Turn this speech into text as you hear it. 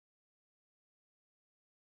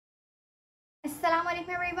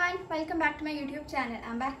Assalamualaikum everyone, welcome back to my YouTube channel.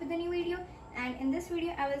 I'm back with a new video and in this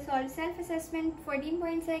video I will solve self-assessment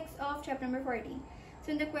 14.6 of chapter number 14.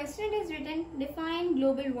 So in the question it is written define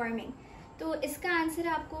global warming. तो इसका answer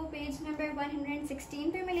आपको page number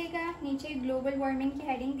 116 पे मिलेगा. नीचे global warming की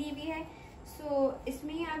heading दी हुई है. सो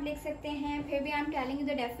इसमें ही आप लिख सकते हैं. फिर भी I am telling you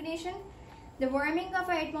the definition. The warming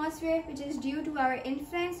of our atmosphere which is due to our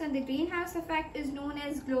influence on the greenhouse effect is known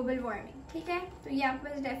as global warming. ठीक है, तो ये आपके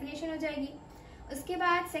पास डेफिनेशन हो जाएगी. उसके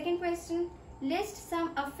बाद second question list some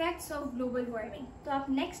effects of global warming. तो आप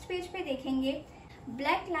नेक्स्ट पेज पे देखेंगे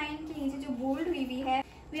ब्लैक लाइन के नीचे जो बोल्ड हुई हुई है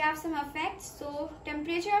we have some effects. So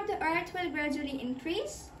temperature of the earth will gradually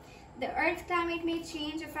increase. The earth climate में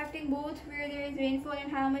change affecting both where there is rainfall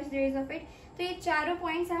and how much there is of it. तो ये चारों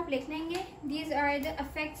पॉइंट्स आप लिख लेंगे. These are the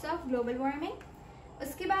effects of global warming.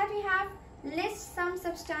 उसके बाद we have list some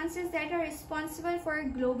substances that are responsible for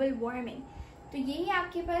global warming. तो यही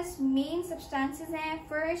आपके पास मेन सब्सटेंसेस हैं.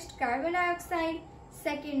 First carbon dioxide,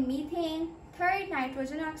 second methane, third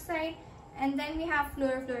nitrogen oxide and then we have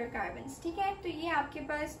फ्लोरोफ्लोरोकार्बन्स. ठीक है, तो ये आपके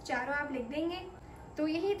पास चारों आप लिख देंगे. तो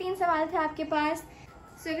यही 3 सवाल थे आपके पास.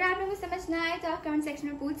 सो अगर आप लोगों को समझ ना आए तो आप कमेंट सेक्शन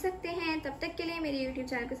में पूछ सकते हैं. तब तक के लिए मेरे यूट्यूब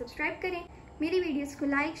चैनल को सब्सक्राइब करें, मेरी वीडियोज़ को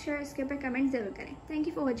लाइक शेयर उसके ऊपर कमेंट जरूर करें. Thank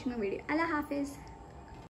you for watching my video. अल्लाह हाफिज़.